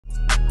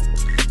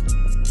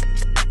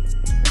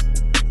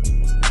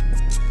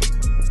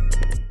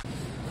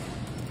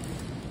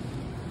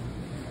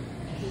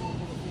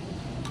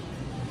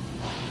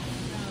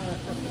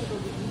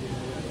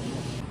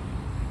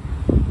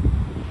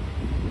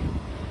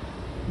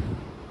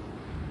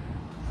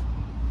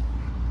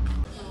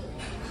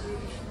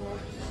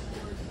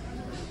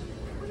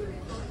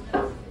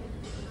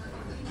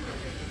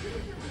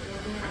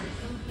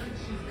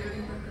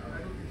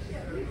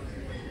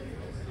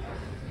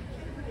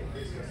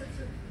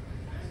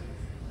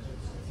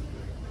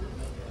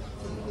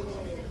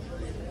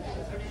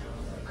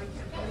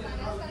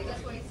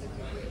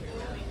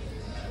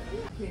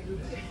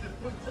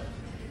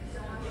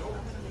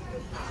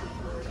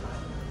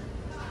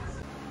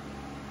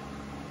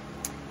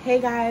Hey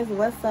guys,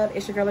 what's up?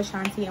 It's your girl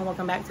Ashanti and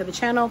welcome back to the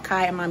channel,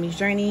 Kai and Mommy's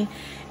Journey.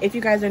 If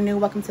you guys are new,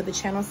 welcome to the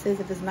channel, sis.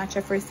 If it's not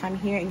your first time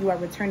here and you are a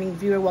returning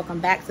viewer, welcome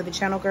back to the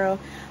channel, girl.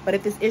 But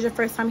if this is your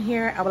first time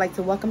here, I would like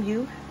to welcome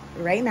you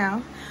right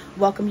now.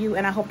 Welcome you,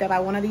 and I hope that by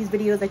one of these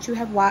videos that you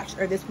have watched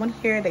or this one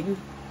here that you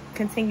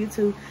continue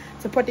to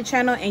support the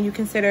channel and you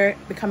consider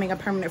becoming a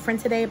permanent friend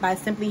today by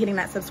simply hitting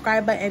that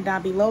subscribe button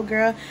down below,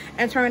 girl,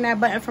 and turning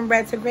that button from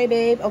red to gray,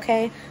 babe.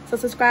 Okay, so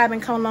subscribe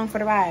and come along for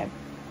the ride.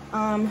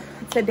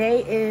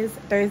 Today is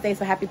Thursday,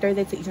 so happy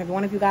Thursday to each and every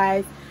one of you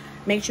guys.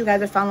 Make sure you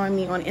guys are following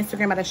me on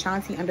Instagram at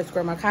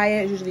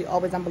Ashanti_Markaya. It's usually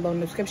always down below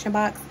in the description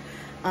box.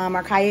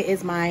 Markaya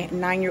is my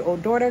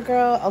 9-year-old daughter,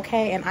 girl.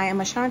 Okay, and I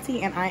am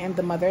Ashanti and I am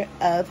the mother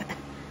of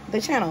the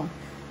channel.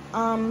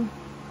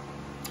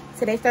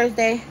 Today's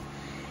Thursday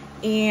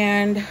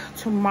and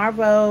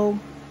tomorrow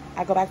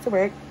I go back to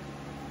work.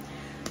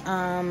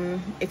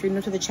 If you're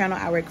new to the channel,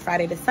 I work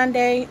Friday to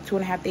Sunday,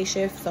 2.5-day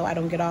shift, so I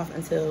don't get off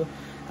until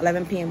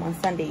 11 p.m. on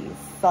Sundays.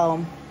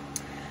 So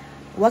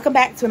welcome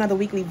back to another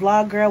weekly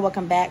vlog, girl.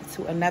 Welcome back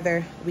to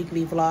another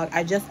weekly vlog.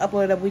 I just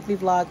uploaded a weekly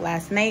vlog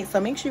last night,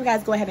 so make sure you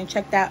guys go ahead and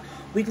check that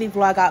weekly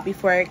vlog out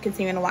before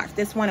continuing to watch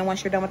this one. And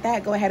once you're done with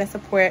that, go ahead and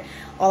support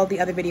all of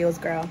the other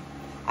videos, girl.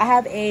 I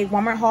have a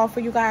Walmart haul for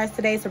you guys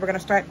today, so we're gonna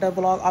start the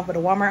vlog off with a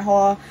Walmart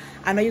haul.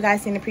 I know you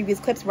guys seen the previous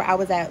clips where I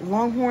was at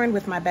Longhorn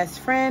with my best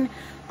friend.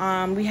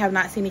 We have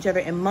not seen each other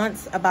in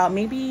months, about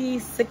maybe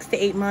 6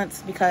 to 8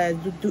 months, because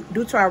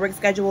due to our work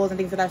schedules and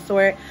things of that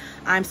sort.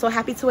 I'm so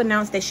happy to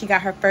announce that she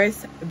got her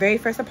very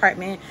first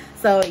apartment.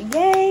 So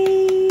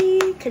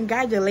yay!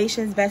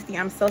 Congratulations, bestie.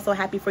 I'm so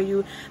happy for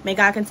you. May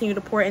God continue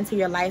to pour into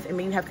your life, and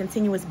may you have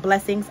continuous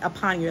blessings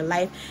upon your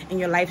life and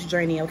your life's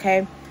journey.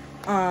 Okay.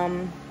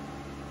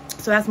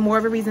 So that's more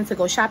of a reason to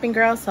go shopping,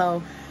 girl.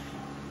 So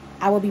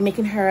I will be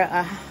making her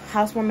a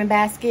housewarming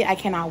basket. I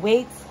cannot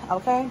wait.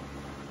 Okay.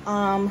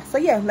 So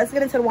yeah, let's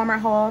get into the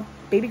Walmart haul.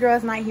 Baby girl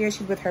is not here.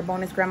 She's with her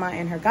bonus grandma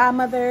and her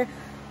godmother,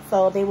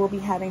 so they will be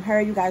having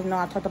her. You guys know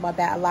I talked about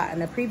that a lot in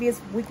the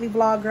previous weekly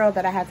vlog, girl,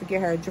 that I had to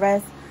get her a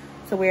dress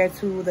to wear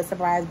to the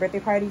surprise birthday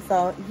party.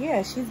 So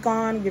yeah, she's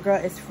gone. Your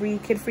girl is free,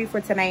 kid free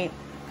for tonight.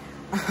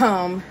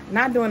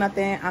 Not doing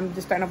nothing. I'm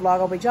just starting to vlog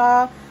over with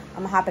y'all.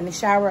 I'm gonna hop in the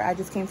shower. I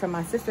just came from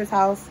my sister's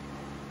house,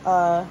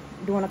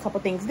 doing a couple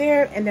things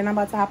there, and then I'm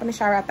about to hop in the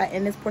shower after I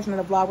end this portion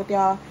of the vlog with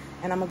y'all,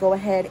 and I'm gonna go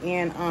ahead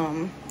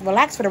and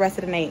relax for the rest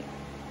of the night.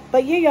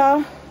 But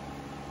yeah,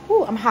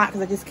 y'all, I'm hot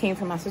because I just came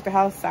from my sister's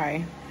house.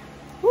 Sorry.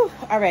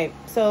 All right,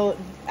 so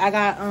I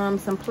got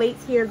some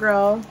plates here,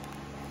 girl.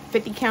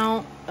 50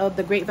 count of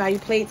the Great Value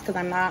plates, because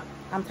I'm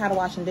tired of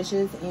washing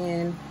dishes,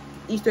 and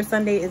Easter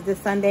Sunday is this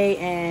Sunday,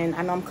 and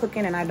I know I'm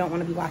cooking and I don't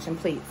want to be washing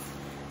plates.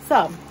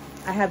 So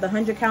I have the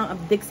 100 count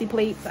of Dixie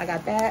plates. I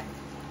got that.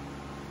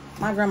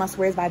 My grandma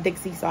swears by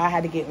Dixie, so I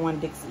had to get one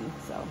Dixie.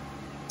 So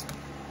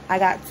I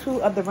got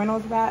 2 of the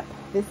Reynolds wrap.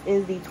 This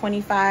is the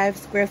 25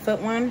 square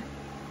foot one.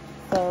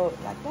 So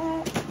like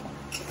that.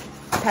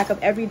 Pack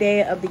of every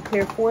day of the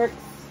clear forks.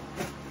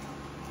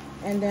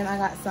 And then I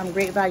got some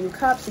Great Value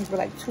cups. These were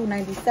like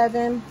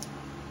 $2.97.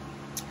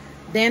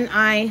 Then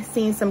I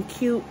seen some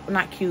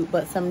not cute,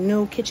 but some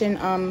new kitchen,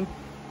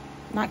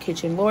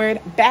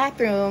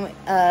 bathroom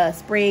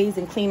sprays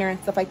and cleaner and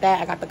stuff like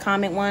that. I got the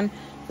Comet one.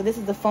 So this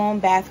is the foam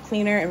bath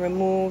cleaner. It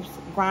removes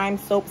grime,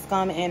 soap,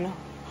 scum, and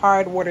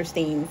hard water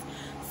stains.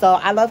 So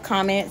I love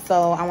Comet,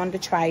 so I wanted to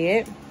try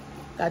it.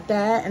 Got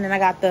that. And then I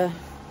got the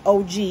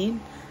OG,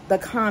 the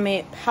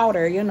Comet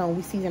powder. You know,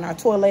 we season our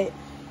toilet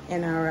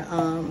and our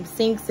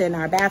sinks and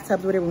our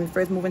bathtubs with it when we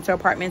first move into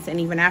apartments and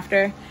even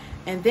after.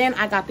 And then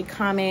I got the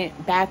Comet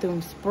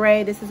bathroom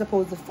spray. This is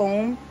supposed to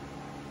foam,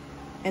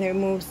 and it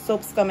removes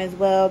soap, scum as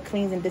well,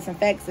 cleans and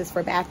disinfects. This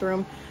for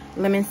bathroom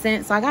lemon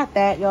scent. So I got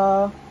that,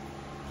 y'all.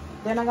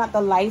 Then I got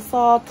the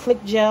Lysol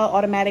Click Gel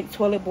Automatic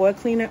Toilet Bowl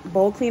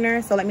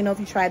Cleaner. So let me know if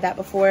you tried that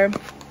before.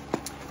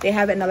 They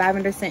have it in the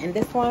lavender scent in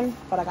this one,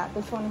 but I got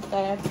this one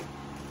instead.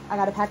 I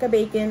got a pack of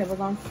bacon. It was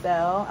on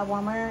sale at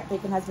Walmart.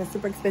 Bacon has been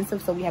super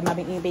expensive, so we have not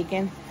been eating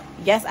bacon.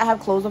 Yes, I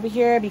have clothes over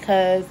here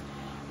because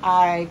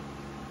I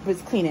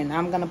was cleaning.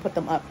 I'm going to put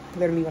them up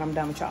literally when I'm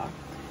done with y'all.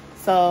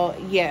 So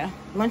yeah,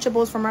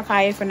 Lunchables from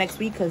Markaya for next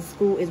week because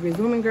school is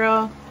resuming,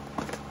 girl.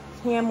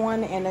 Ham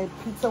one and a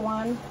pizza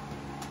one.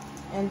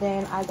 And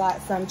then I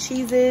got some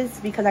cheeses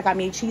because I got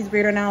me a cheese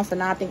grater now. So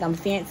now I think I'm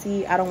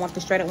fancy. I don't want the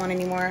shredded one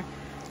anymore.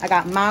 I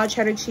got mild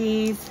cheddar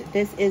cheese.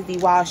 This is the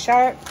Wild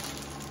Shark.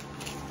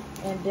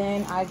 And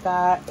then I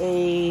got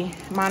a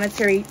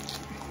Monterey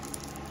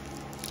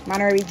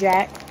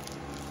Jack.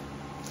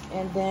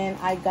 And then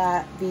I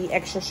got the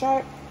extra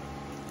sharp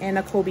and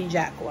a Kobe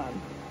Jack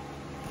one.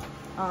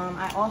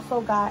 I also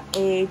got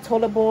a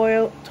toilet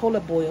bowl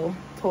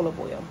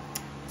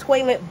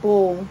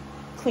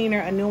cleaner,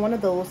 a new one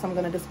of those. So I'm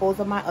going to dispose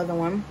of my other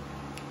one.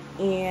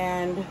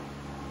 And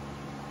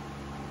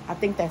I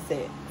think that's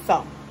it.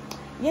 So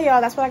yeah,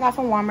 y'all, that's what I got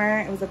from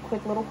Walmart. It was a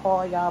quick little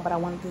haul, y'all, but I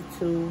wanted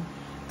to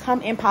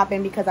come in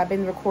popping because I've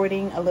been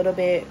recording a little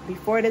bit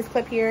before this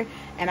clip here,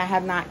 and I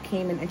have not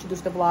came and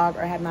introduced the vlog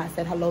or have not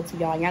said hello to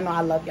y'all. Y'all know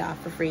I love y'all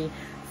for free,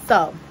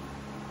 so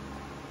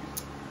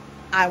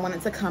I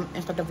wanted to come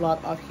and start the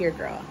vlog off here,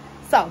 girl.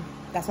 So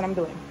that's what I'm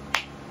doing.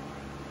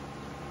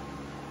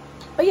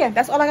 But yeah,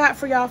 that's all I got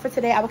for y'all for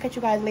today. I will catch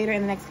you guys later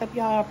in the next clip,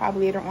 y'all.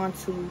 Probably later on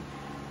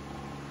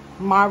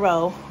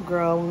tomorrow,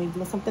 girl, when we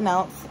do something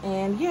else.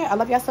 And yeah, I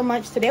love y'all so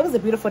much. Today was a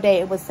beautiful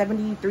day. It was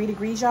 73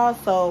 degrees, y'all.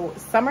 So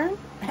summer,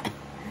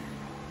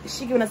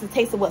 she giving us a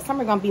taste of what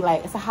summer gonna be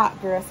like. It's a hot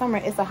girl summer.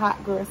 It's a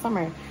hot girl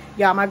summer,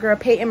 y'all. My girl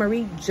Peyton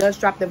Marie just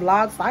dropped the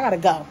vlog, so I gotta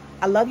go.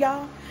 I love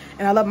y'all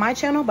and I love my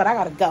channel, but I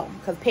gotta go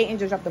because Peyton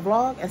just dropped the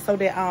vlog, and so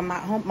did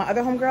my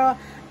other homegirl.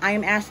 I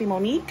am Ashley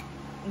Monique.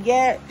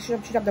 Yeah, she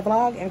dropped the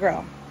vlog, and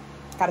girl,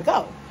 gotta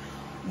go.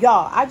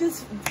 Y'all, I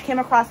just came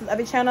across this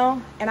other channel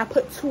and I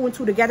put 2 and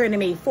 2 together and it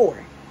made 4.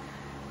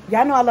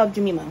 Y'all know I love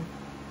Jemima.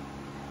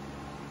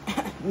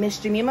 Miss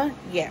Jemima,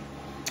 yeah,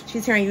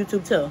 she's here on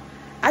YouTube too.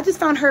 I just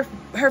found her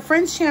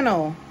friend's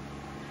channel,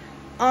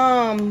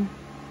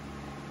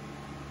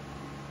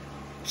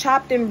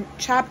 chopped and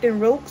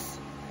Rooks.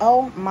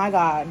 Oh my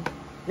god,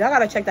 y'all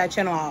gotta check that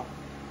channel out.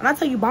 When I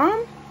tell you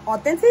bomb,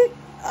 authentic,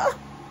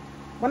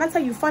 when I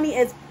tell you funny,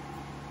 it's,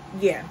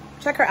 yeah,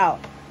 check her out.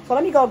 So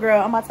let me go,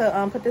 girl. I'm about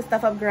to put this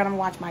stuff up, girl. I'm gonna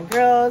watch my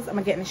girls. I'm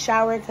gonna get in the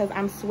shower because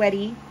I'm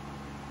sweaty.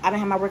 I didn't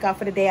have my workout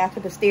for the day. I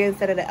took the stairs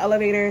instead of the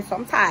elevator, so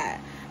I'm tired.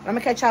 But I'm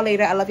gonna catch y'all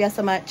later. I love y'all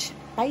so much.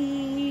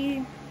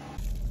 Bye.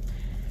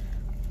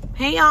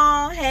 Hey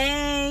y'all,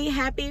 hey,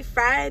 happy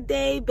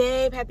Friday,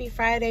 babe. Happy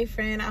Friday,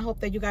 friend. I hope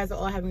that you guys are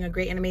all having a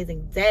great and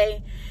amazing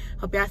day.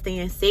 Hope y'all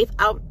staying safe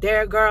out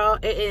there, girl.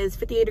 It is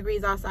 58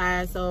 degrees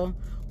outside, so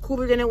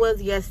cooler than it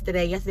was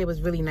yesterday. Yesterday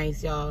was really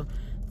nice, y'all.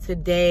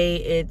 Today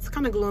it's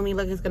kind of gloomy,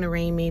 like it's gonna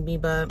rain maybe,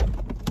 but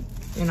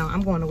you know,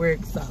 I'm going to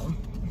work, so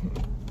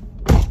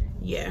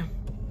yeah.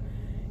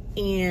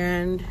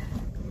 And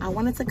I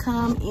wanted to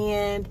come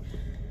and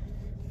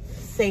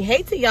say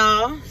hey to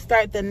y'all,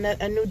 start a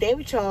new day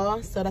with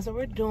y'all, so that's what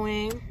we're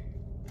doing.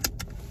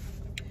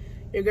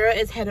 Your girl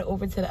is headed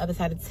over to the other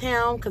side of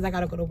town because I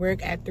gotta go to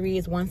work at 3.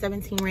 It's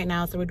 1:17 right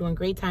now, so we're doing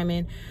great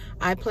timing.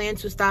 I plan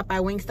to stop by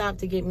Wingstop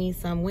to get me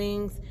some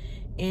wings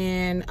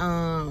and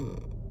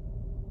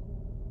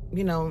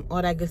you know,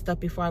 all that good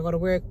stuff before I go to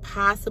work.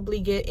 Possibly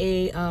get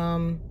a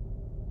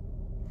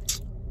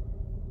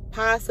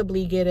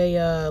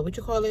what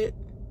you call it,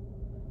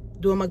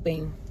 do a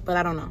mukbang, but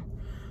I don't know.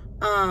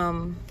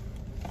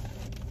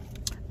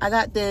 I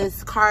got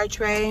this card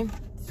tray,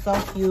 so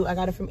cute. I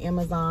got it from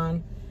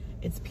Amazon.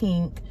 It's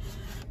pink.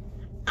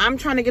 I'm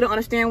trying to get it on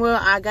a steering wheel.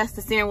 I guess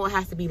the steering wheel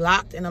has to be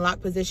locked in a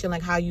locked position,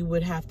 like how you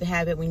would have to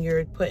have it when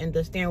you're putting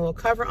the steering wheel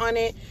cover on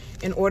it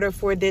in order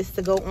for this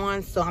to go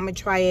on. So I'm gonna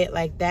try it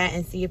like that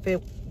and see if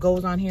it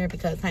goes on here,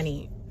 because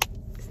honey,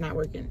 it's not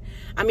working.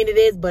 I mean, it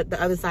is, but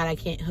the other side I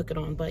can't hook it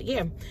on. But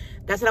yeah,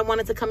 that's what I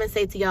wanted to come and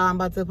say to y'all. I'm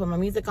about to put my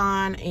music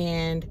on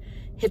and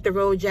hit the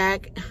road,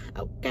 Jack.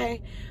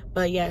 Okay,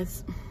 but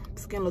yes,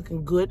 skin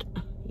looking good.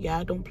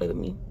 Yeah, don't play with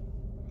me.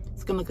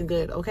 Skin looking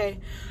good, okay?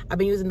 I've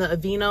been using the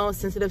Aveeno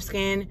sensitive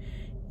skin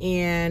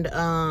and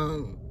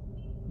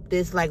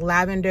this like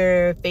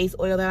lavender face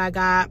oil that I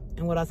got.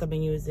 And what else I've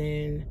been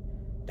using?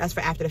 That's for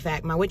after the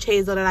fact. My witch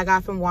hazel that I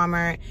got from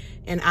Walmart,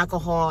 and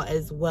alcohol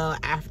as well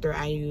after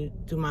I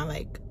do my,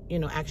 like, you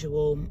know,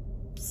 actual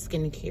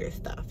skincare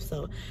stuff.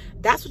 So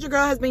that's what your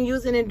girl has been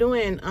using and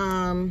doing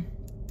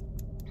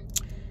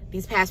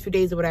these past few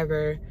days or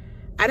whatever.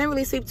 I didn't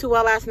really sleep too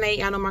well last night.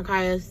 Y'all know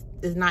Markiah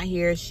is not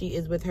here. She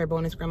is with her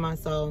bonus grandma.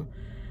 So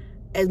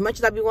as much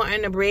as I be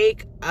wanting a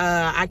break,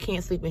 I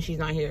can't sleep when she's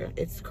not here.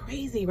 It's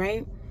crazy,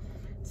 right?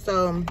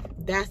 So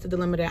that's the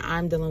dilemma that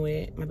I'm dealing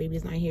with. My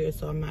baby's not here,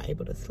 so I'm not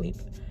able to sleep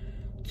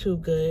too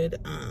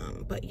good.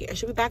 But yeah,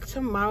 she'll be back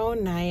tomorrow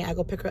night. I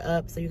go pick her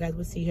up so you guys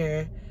will see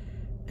her.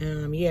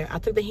 Yeah, I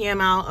took the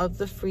ham out of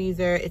the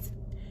freezer.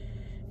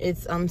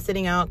 It's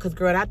sitting out because,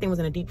 girl, that thing was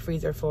in a deep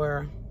freezer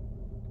for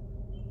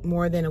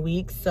more than a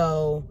week.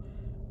 So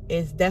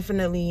it's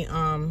definitely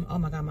oh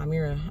my god, my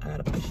mirror, I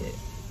gotta push it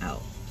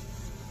out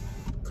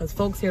because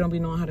folks here don't be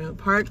knowing how to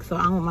park, so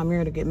I don't want my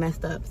mirror to get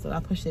messed up, so I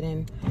pushed it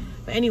in.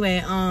 But anyway,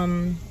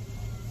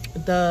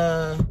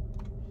 the,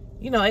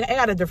 you know, it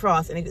got to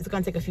defrost and it's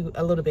gonna take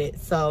a little bit.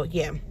 So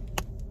yeah,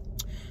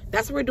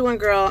 that's what we're doing,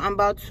 girl. I'm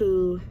about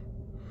to,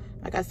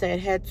 like I said,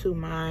 head to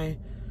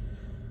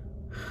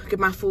get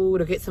my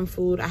food or get some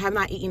food. I have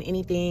not eaten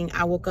anything.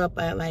 I woke up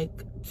at like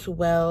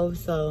 12,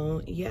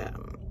 so yeah,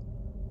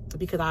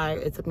 because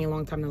it took me a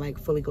long time to like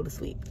fully go to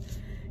sleep.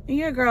 And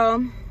yeah,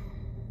 girl,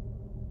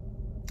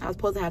 I was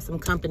supposed to have some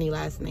company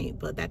last night,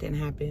 but that didn't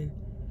happen.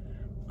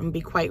 I'm gonna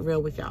be quite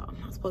real with y'all.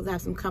 I was supposed to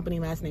have some company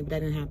last night, but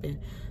that didn't happen.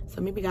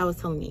 So maybe God was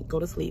telling me, go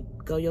to sleep,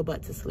 go your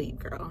butt to sleep,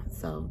 girl.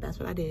 So that's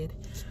what I did.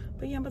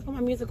 But yeah, I'm gonna put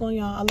my music on,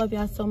 y'all. I love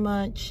y'all so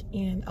much,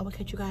 and I will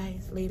catch you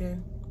guys later.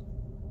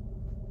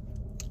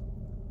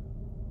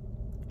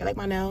 I like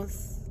my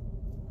nails.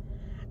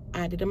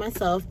 I did it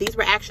myself. These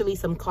were actually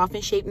some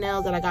coffin-shaped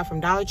nails that I got from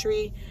Dollar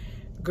Tree,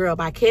 girl,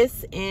 by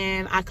Kiss.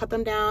 And I cut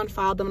them down,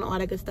 filed them, and all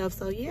that good stuff.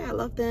 So, yeah, I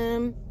love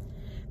them.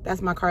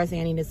 That's my card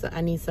saying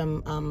I need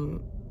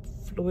some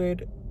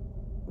fluid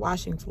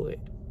washing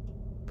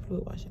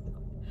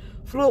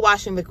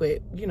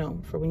liquid, you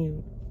know, for when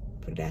you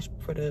put a dash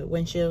for the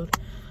windshield.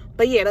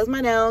 But yeah, those are my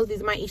nails.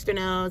 These are my Easter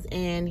nails.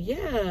 And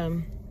yeah,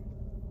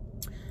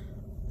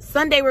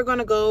 Sunday we're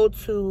gonna go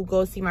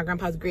see my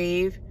grandpa's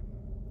grave,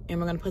 and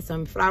we're gonna put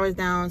some flowers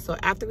down. So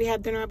after we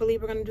have dinner, I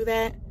believe we're gonna do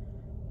that.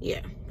 Yeah,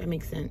 that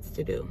makes sense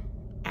to do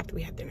after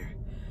we have dinner.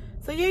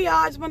 So yeah, y'all,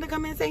 I just wanted to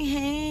come in and say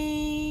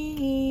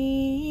hey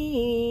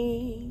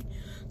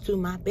to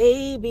my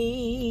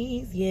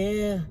babies.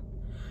 Yeah.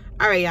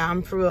 All right, y'all,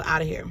 I'm for real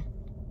out of here.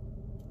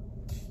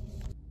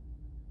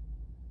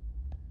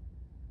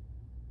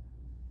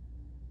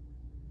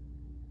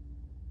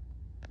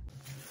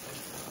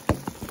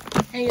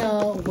 Hey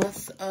y'all,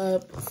 what's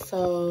up?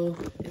 So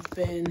it's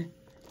been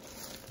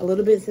a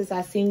little bit since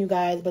I've seen you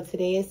guys, but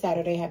today is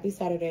Saturday. Happy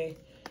Saturday,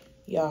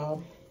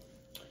 y'all.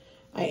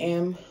 I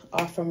am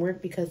off from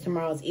work because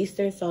tomorrow is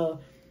Easter, so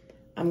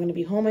I'm gonna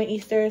be home on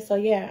Easter. So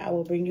yeah, I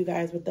will bring you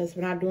guys with us.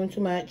 We're not doing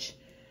too much.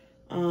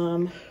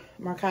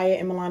 Markaya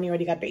and Milani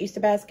already got their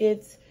Easter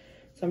baskets,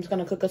 so I'm just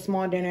gonna cook a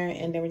small dinner,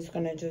 and then we're just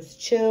gonna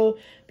chill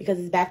because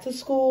it's back to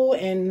school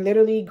and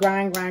literally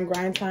grind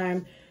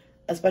time,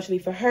 especially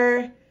for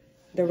her,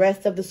 the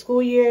rest of the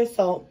school year.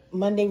 So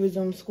Monday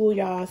resumes school,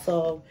 y'all.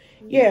 So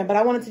yeah, but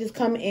I wanted to just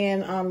come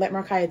and let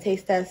Markaya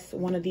taste test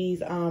one of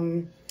these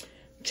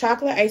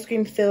chocolate ice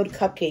cream filled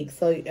cupcakes.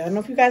 So I don't know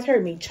if you guys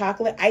heard me,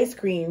 chocolate ice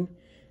cream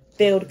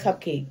filled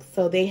cupcakes.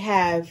 So they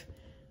have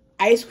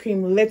ice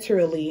cream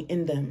literally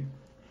in them.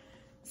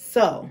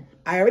 So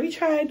I already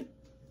tried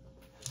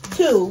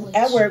 2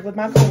 at work with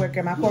my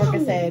coworker. My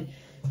coworker said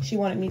she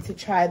wanted me to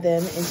try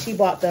them, and she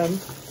bought them.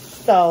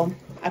 So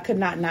I could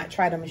not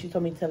try them, and she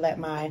told me to let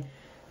my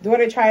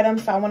daughter try them.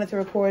 So I wanted to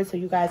record so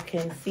you guys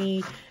can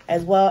see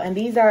as well. And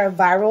these are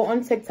viral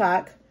on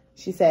TikTok,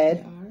 she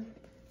said.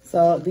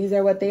 So these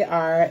are what they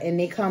are, and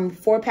they come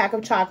 4-pack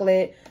of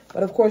chocolate.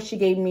 But of course, she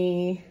gave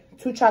me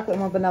 2 chocolate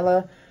and 1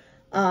 vanilla.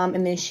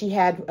 And then she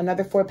had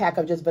another 4-pack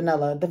of just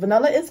vanilla. The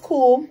vanilla is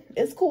cool.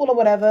 It's cool or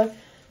whatever.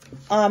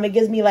 It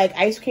gives me like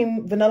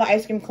vanilla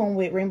ice cream cone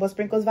with rainbow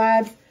sprinkles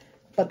vibes.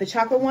 But the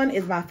chocolate one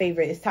is my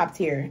favorite. It's top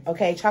tier.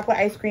 Okay, chocolate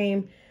ice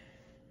cream,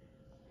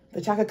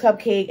 the chocolate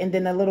cupcake, and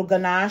then the little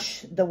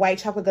ganache, the white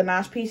chocolate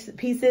ganache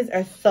pieces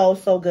are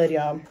so good,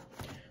 y'all.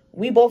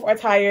 We both are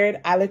tired.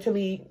 I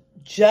literally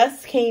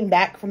just came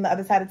back from the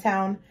other side of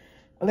town.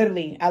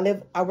 Literally, I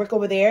work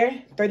over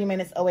there, 30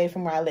 minutes away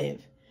from where I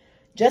live.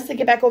 Just to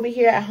get back over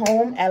here at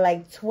home at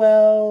like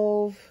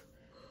 12,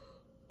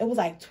 it was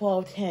like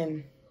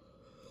 12:10.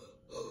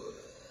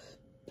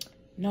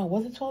 No,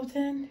 was it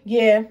 12:10?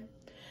 Yeah,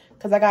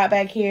 because I got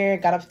back here,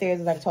 got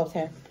upstairs, it was like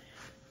 12:10.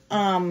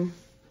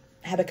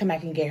 I had to come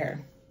back and get her.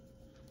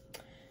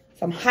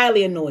 So I'm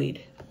highly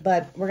annoyed,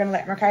 but we're going to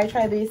let Markaya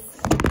try this.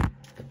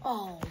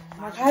 Oh,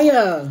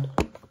 Markaya.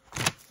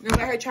 I'm going to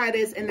let her try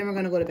this, and then we're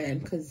going to go to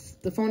bed because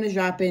the phone is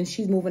dropping.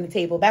 She's moving the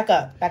table. Back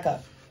up.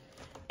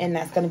 And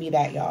that's going to be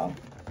that, y'all.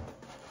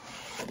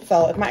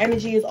 So if my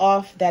energy is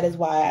off, that is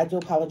why. I do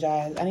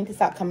apologize. I need to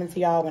stop coming to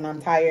y'all when I'm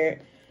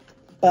tired.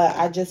 But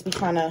I just be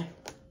trying to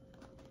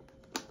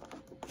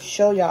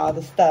show y'all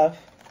the stuff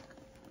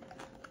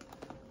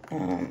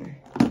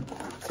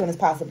as soon as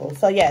possible.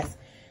 So, yes.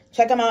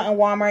 Check them out in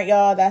Walmart,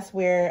 y'all. That's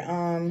where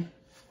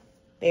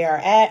they are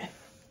at.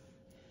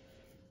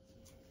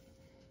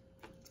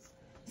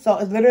 So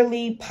it's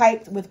literally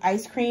piped with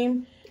ice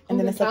cream, and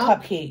then it's a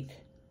cupcake.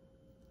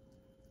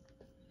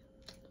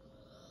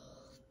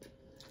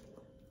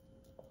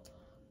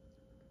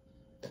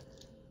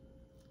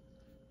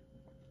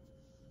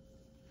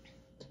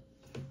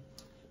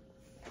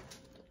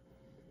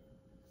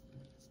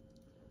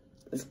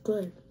 It's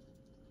good.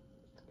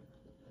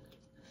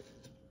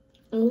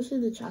 I would say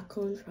the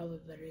chocolate is probably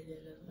better than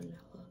the vanilla.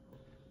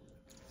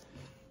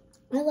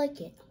 I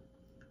like it.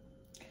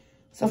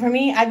 So for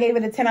me, I gave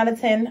it a 10 out of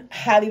 10.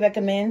 Highly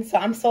recommend. So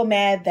I'm so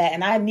mad that,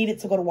 and I needed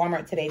to go to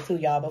Walmart today too,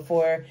 y'all,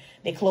 before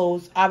they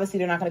close. Obviously,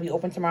 they're not going to be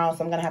open tomorrow,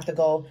 so I'm going to have to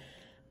go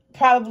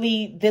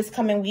probably this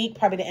coming week,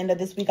 probably the end of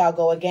this week, I'll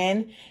go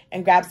again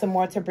and grab some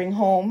more to bring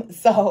home.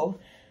 So,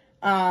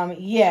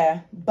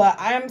 yeah, but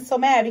I'm so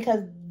mad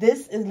because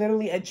this is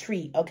literally a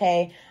treat,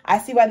 okay? I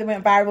see why they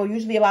went viral.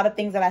 Usually a lot of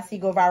things that I see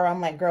go viral, I'm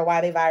like, girl, why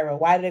are they viral?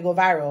 Why do they go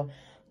viral?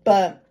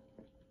 But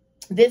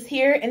this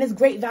here, and it's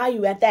great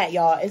value at that,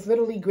 y'all. It's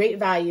literally great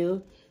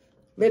value,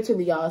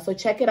 literally, y'all. So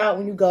check it out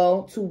when you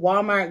go to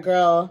Walmart,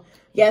 girl.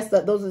 Yes,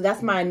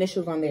 that's my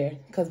initials on there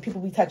because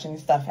people be touching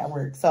stuff at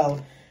work. So,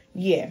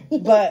 yeah,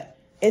 but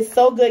it's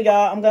so good,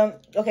 y'all.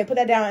 Okay, put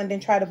that down and then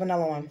try the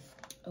vanilla one.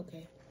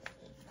 Okay.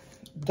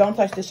 Don't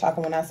touch this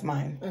chocolate one. That's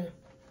mine.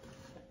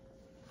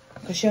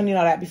 Because she don't need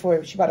all that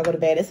before she about to go to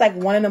bed. It's like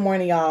 1 in the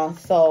morning, y'all.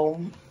 So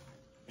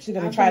she's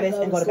going to try this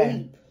and go to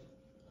bed.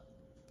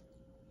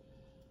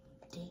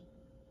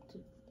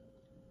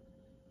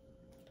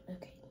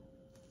 Okay.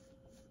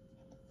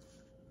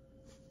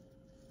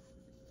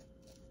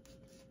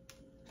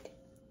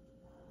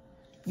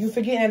 You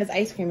forgetting that it's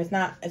ice cream. It's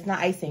not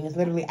icing. It's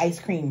literally ice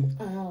cream.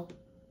 Oh.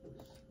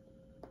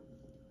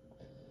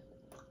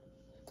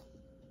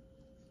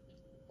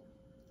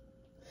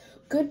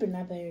 Good, but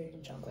not better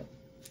than chocolate.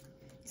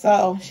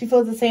 So she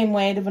feels the same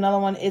way. The vanilla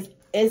one is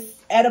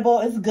edible.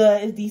 It's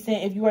good. It's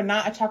decent. If you are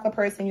not a chocolate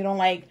person, you don't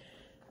like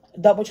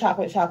double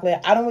chocolate.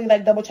 I don't really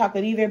like double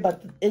chocolate either,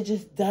 but it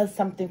just does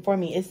something for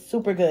me. It's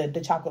super good,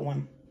 the chocolate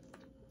one.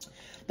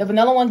 The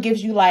vanilla one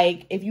gives you,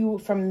 like, if you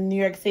from New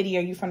York City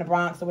or you from the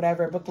Bronx or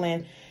whatever,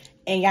 Brooklyn,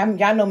 and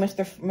y'all know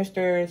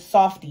Mr.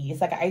 Softy. It's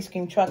like an ice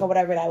cream truck or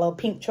whatever, that little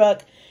pink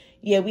truck.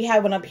 Yeah, we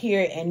have one up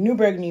here in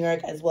Newburgh, New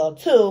York as well,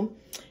 too.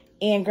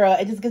 And, girl,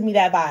 it just gives me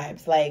that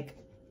vibes. Like,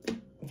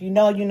 if you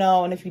know, you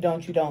know, and if you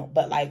don't, you don't.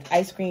 But, like,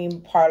 ice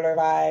cream parlor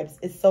vibes.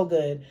 It's so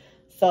good.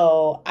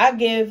 So, I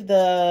give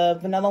the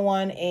vanilla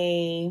one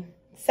a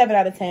 7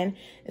 out of 10.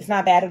 It's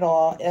not bad at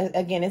all.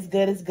 Again, it's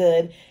good. It's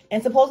good.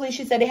 And supposedly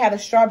she said they had a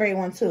strawberry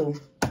one, too.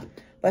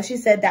 But she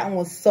said that one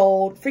was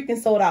freaking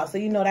sold out. So,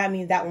 you know, that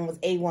means that one was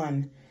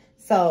A1.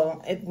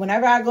 So,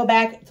 whenever I go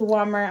back to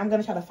Walmart, I'm going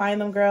to try to find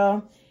them,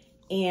 girl.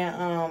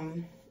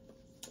 And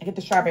get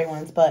the strawberry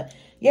ones. But,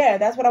 yeah,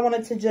 that's what I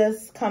wanted to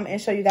just come and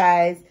show you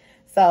guys.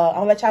 So,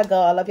 I'll let y'all go.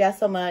 I love y'all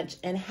so much.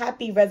 And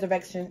happy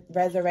Resurrection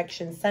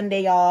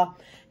Sunday, y'all.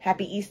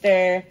 Happy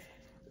Easter.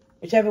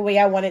 Whichever way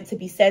I want it to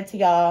be said to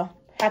y'all.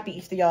 Happy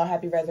Easter, y'all.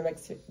 Happy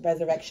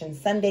Resurrection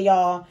Sunday,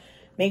 y'all.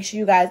 Make sure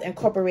you guys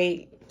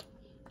incorporate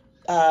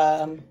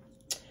the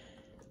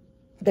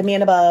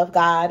man above,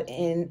 God,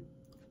 in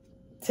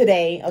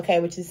today, okay,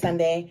 which is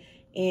Sunday.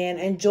 And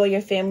enjoy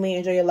your family.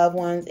 Enjoy your loved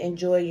ones.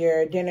 Enjoy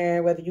your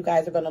dinner, whether you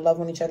guys are going to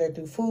love on each other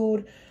through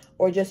food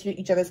or just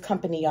each other's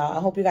company, y'all. I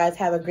hope you guys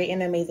have a great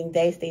and amazing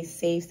day. Stay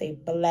safe. Stay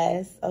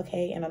blessed,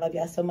 okay? And I love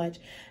y'all so much.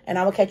 And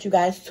I will catch you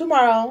guys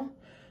tomorrow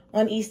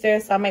on Easter.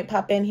 So I might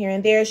pop in here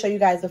and there, show you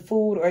guys the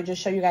food, or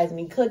just show you guys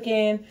me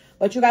cooking.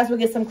 But you guys will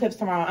get some clips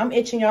tomorrow. I'm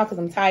itching, y'all, because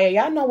I'm tired.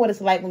 Y'all know what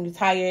it's like when you're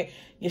tired.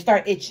 You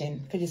start itching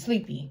because you're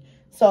sleepy.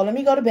 So let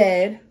me go to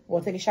bed.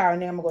 We'll take a shower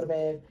and then I'm going to go to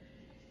bed.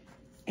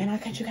 And I'll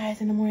catch you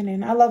guys in the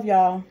morning. I love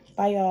y'all.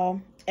 Bye,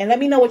 y'all. And let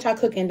me know what y'all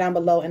cooking down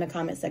below in the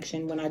comment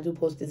section when I do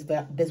post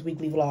this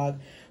weekly vlog,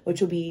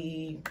 which will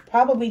be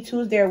probably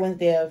Tuesday or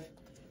Wednesday of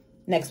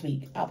next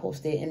week. I'll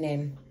post it, and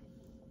then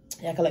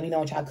y'all can let me know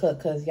what y'all cook,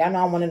 because y'all know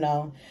I want to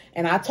know.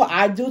 And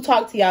I do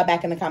talk to y'all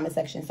back in the comment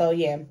section. So,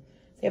 yeah.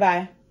 Say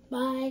bye.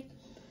 Bye.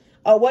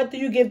 Oh, what do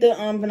you give the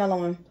vanilla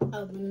one?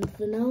 The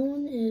vanilla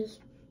one is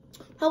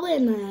probably a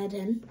 9 out of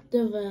 10.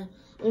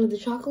 The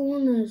chocolate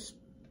one is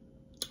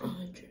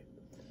 100.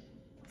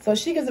 So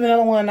she gives the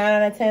vanilla one a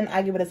 9 out of 10.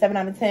 I give it a 7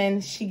 out of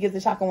 10. She gives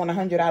the chocolate one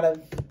 100 out of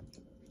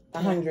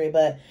 100.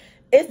 But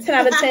it's 10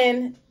 out of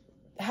 10.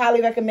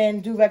 Highly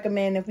recommend. Do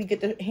recommend. If we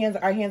get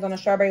our hands on a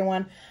strawberry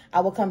one, I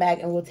will come back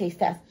and we'll test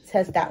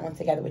that one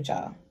together with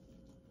y'all.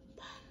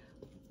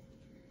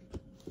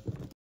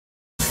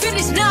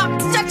 Finish now,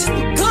 that just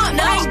begun.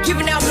 I ain't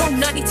giving out no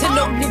nutty to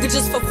no nigga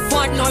just for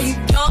fun. Are you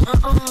dumb?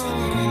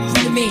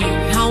 You the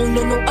man. I don't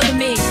know no other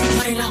man.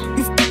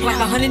 You f like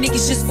 100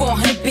 niggas just for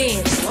 100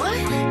 bands. What?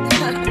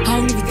 I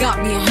don't even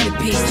got me 100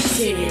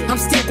 bands. I'm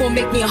still gonna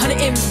make me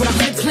 100 M's with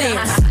 100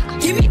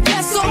 plans. Give me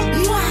peso,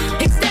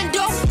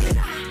 extendo.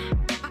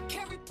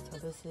 So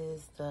this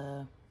is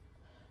the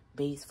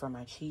base for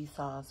my cheese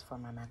sauce for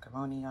my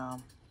macaroni,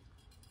 y'all.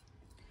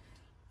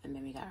 And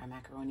then we got our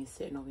macaroni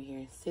sitting over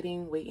here,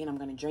 waiting. I'm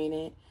gonna drain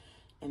it,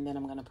 and then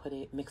I'm gonna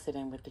mix it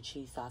in with the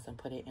cheese sauce and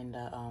put it in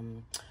the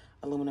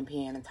aluminum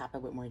pan and top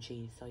it with more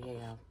cheese. So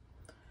yeah,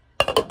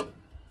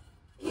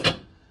 y'all.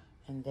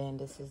 And then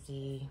this is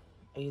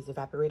I use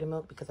evaporated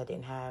milk because I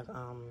didn't have,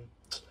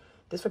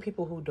 this for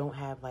people who don't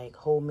have like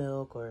whole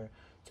milk or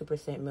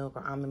 2% milk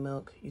or almond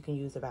milk. You can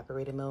use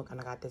evaporated milk,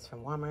 and I got this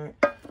from Walmart.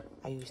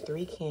 I used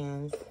 3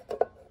 cans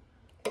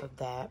of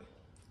that.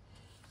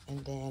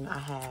 And then I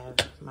have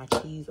my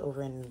cheese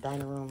over in the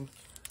dining room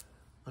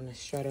on the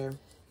shredder.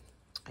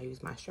 I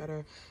use my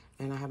shredder.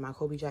 And I have my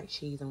Kobe Jack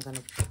cheese. I'm going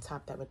to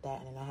top that with that.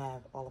 And then I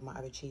have all of my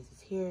other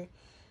cheeses here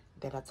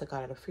that I took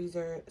out of the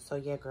freezer. So,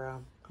 yeah,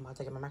 girl, I'm about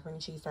to get my macaroni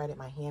and cheese started.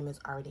 My ham is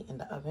already in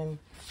the oven.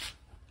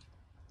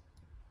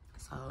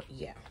 So,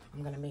 yeah,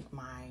 I'm going to make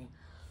my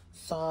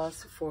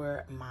sauce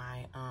for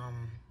my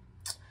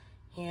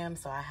ham.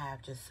 So, I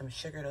have just some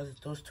sugar.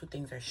 Those 2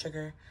 things are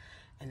sugar.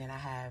 And then I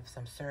have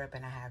some syrup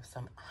and I have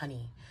some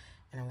honey.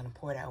 And I'm going to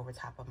pour that over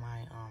top of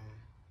my,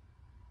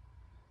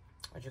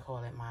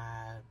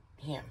 my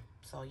ham.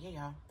 So, yeah,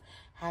 y'all.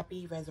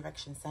 Happy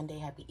Resurrection Sunday.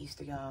 Happy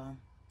Easter, y'all.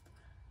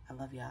 I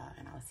love y'all.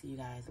 And I'll see you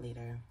guys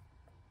later.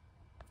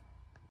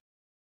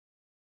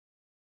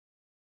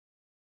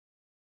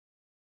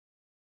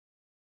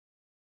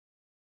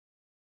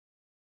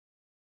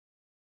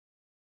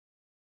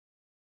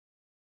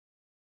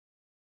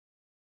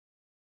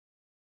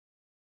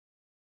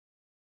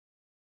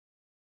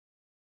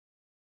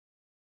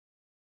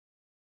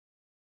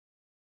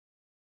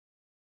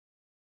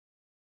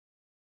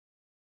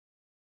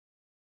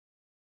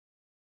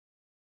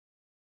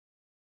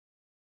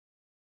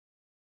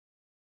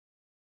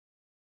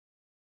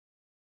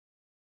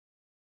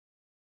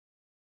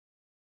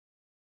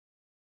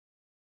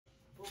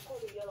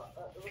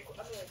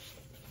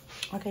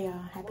 Okay,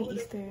 y'all. Happy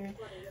Easter.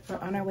 We're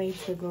on our way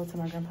to go to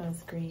my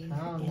grandpa's grave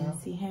and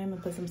see him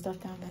and put some stuff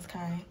down. That's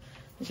Kai.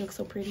 She looks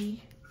so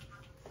pretty.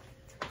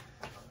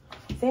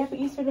 Say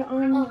Happy Easter to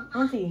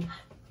Auntie.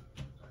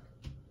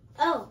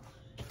 Oh.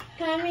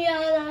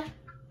 Camilla.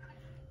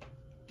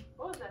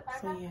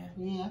 So yeah.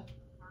 Yeah.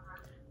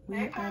 We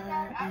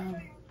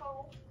are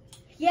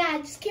Yeah,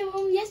 I just came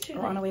home yesterday.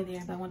 we're on our way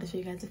there, but I wanted to show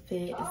you guys the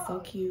fit. It's so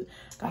cute.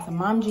 Got some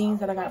mom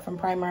jeans that I got from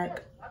Primark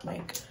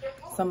like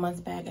some months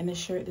back, and this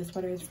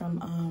sweater is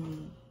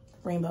from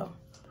Rainbow.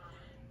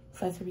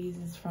 Festivities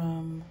is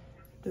from,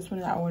 this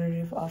one I ordered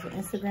it off of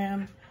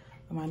Instagram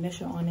with my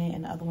initial on it,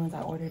 and the other ones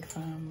I ordered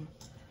from,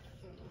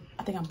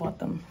 I think I bought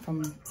them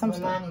from some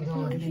store.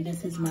 And then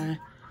this is my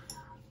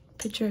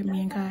picture of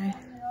me and Kai.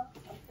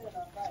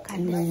 Got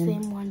the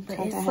same one, but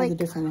it's like a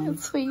different one.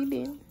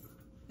 fading.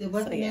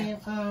 What's the name?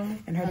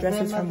 And her dress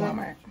is from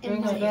Walmart.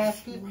 Bring her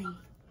basket.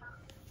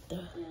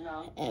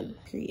 M.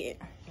 Period.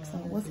 So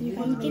what's you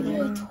I'm guys giving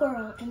you a doing?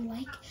 twirl and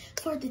like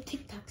for the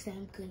TikToks that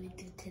I'm gonna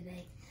do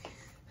today.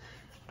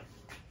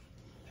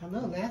 I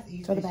know last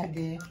Easter Show the back. she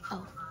did.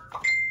 Oh.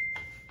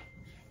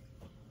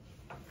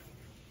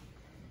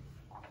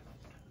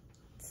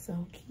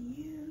 So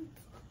cute.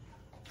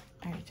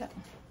 All right, y'all.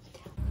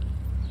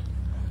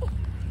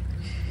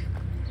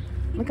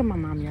 Look at my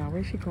mom, y'all.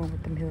 Where's she going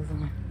with them heels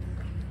on?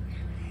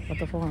 With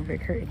the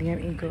 400 curtain. Damn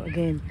ankle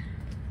again.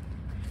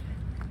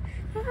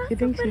 You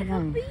think she's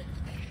young?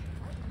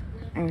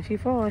 And when she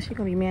falls, she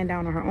gonna be man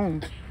down on her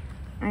own.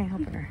 I ain't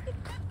helping her.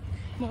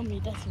 Mommy,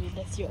 that's me.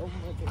 That's your own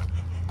mother.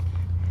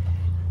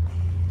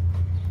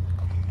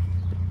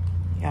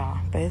 Y'all,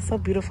 but it's so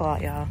beautiful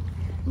out, y'all.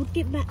 Look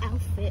at my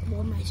outfit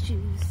or my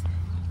shoes.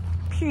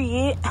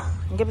 Period.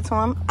 Give it to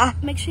him.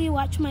 Make sure you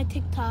watch my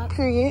TikTok.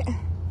 Period.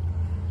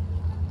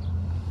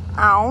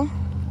 Ow.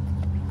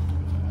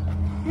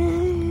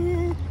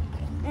 And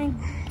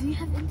do you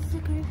have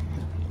Instagram?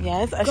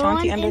 Yes, Go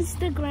on Ashanti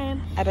Instagram.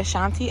 at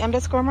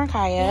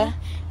Ashanti_Markaya.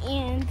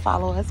 And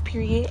Follow us,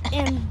 period.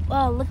 and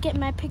look at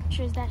my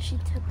pictures that she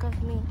took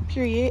of me.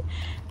 Period.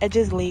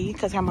 Edges Lee,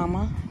 because her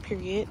mama,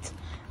 period.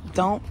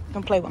 Don't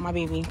play with my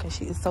baby, because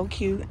she is so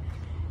cute.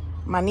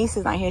 My niece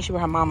is not here. She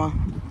with her mama.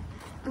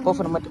 Both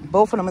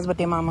of them is with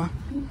their mama.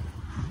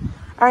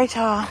 All right,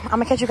 y'all. I'm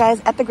going to catch you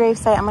guys at the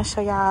gravesite. I'm going to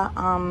show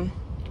y'all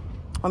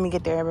when we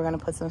get there. We're going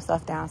to put some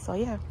stuff down. So,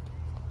 yeah.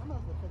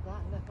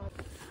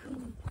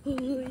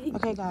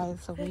 Okay,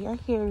 guys. So, we are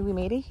here. We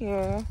made it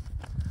here.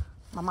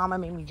 My mama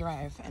made me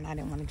drive, and I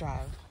didn't want to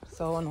drive.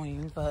 So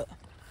annoying, but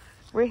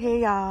we're here,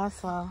 y'all.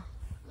 So,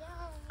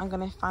 I'm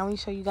going to finally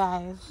show you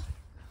guys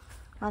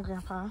my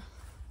grandpa.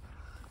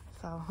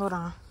 So, hold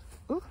on.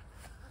 Ooh.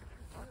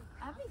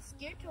 I'd be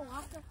scared to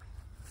walk.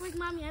 Like,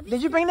 Mommy,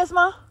 Did you bring this,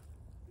 Ma?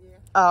 Yeah.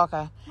 Oh,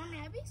 okay. Mommy,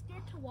 I'd be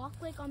scared to walk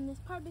like on this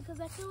part because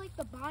I feel like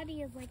the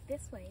body is like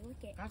this way. Look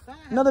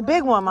at. No, the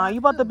big one, Ma.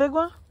 You bought the big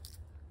one?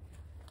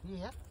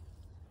 Yeah.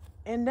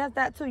 And that's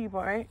that too you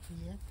bought, right?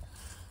 Yeah.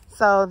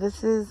 So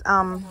this is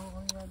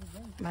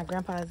my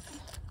grandpa's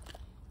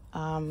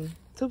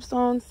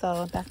tombstone.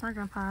 So that's my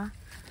grandpa.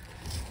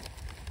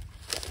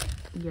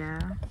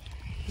 Yeah.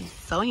 He's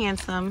so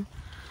handsome.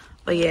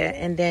 But yeah,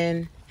 and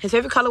then his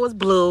favorite color was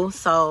blue,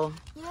 so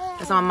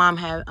that's why my mom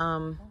had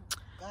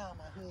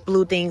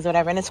blue things,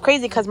 whatever. And it's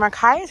crazy because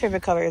Markaya's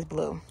favorite color is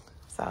blue.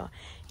 So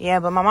yeah,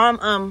 but my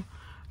mom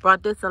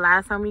brought this the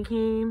last time we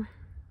came.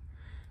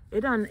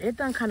 It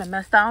done kind of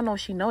messed up. I don't know if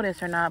she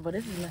noticed or not, but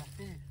this is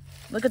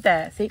look at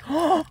that. See?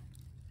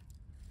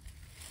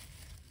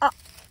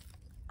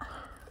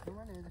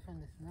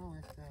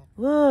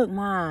 Look,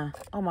 Ma.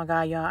 Oh my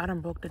God, y'all. I done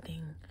broke the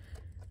thing.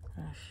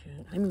 Oh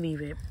shoot. Let me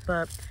leave it.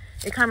 But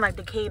it kind of like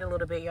decayed a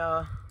little bit,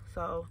 y'all.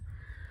 So,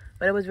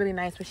 but it was really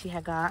nice what she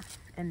had got.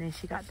 And then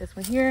she got this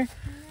one here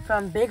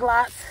from Big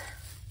Lots.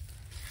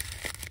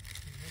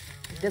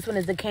 This one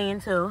is decaying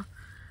too.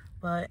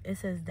 But it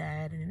says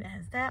Dad, and it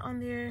has that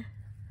on there.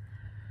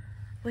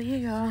 But yeah,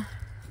 y'all.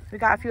 We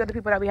got a few other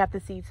people that we have to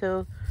see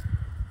too.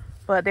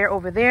 But they're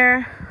over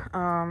there.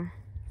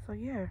 So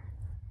yeah.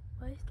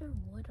 Why is there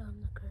wood on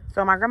the ground?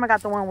 So my grandma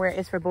got the one where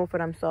it's for both of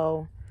them.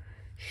 So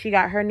she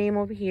got her name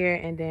over here,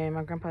 and then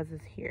my grandpa's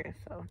is here.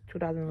 So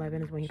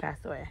 2011 is when he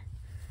passed away.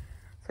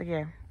 So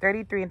yeah,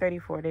 33 and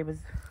 34. They was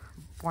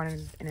born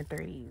in the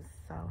 30s.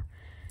 So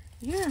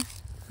yeah.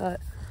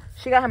 But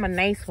she got him a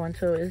nice one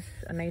too. It's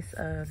a nice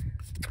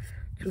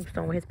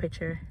tombstone with his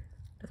picture.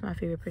 That's my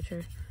favorite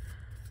picture.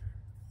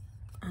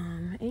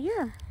 And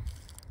yeah.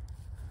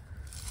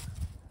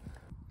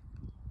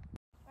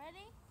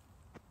 Ready?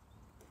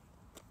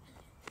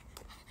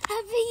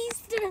 Happy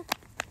Easter!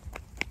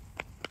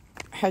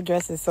 Her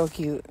dress is so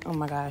cute. Oh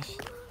my gosh.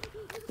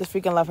 Just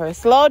freaking love her.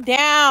 Slow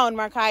down,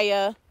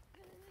 Markaya.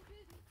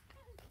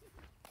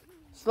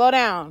 Slow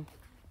down.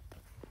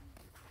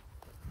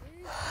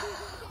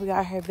 We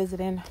got her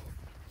visiting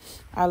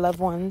our loved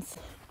ones.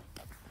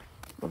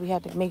 But we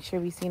had to make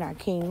sure we seen our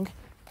king.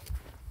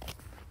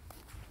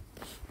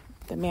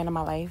 The man of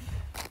my life.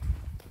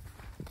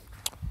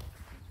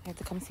 I had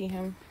to come see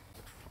him.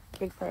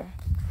 Big prayer.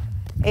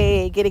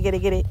 Hey, get it, get it,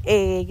 get it.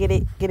 Hey, get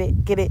it, get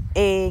it, get it.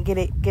 Hey, get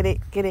it, get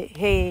it, get it.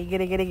 Hey,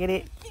 get it, get it, get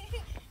it.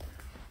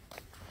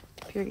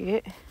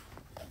 Period.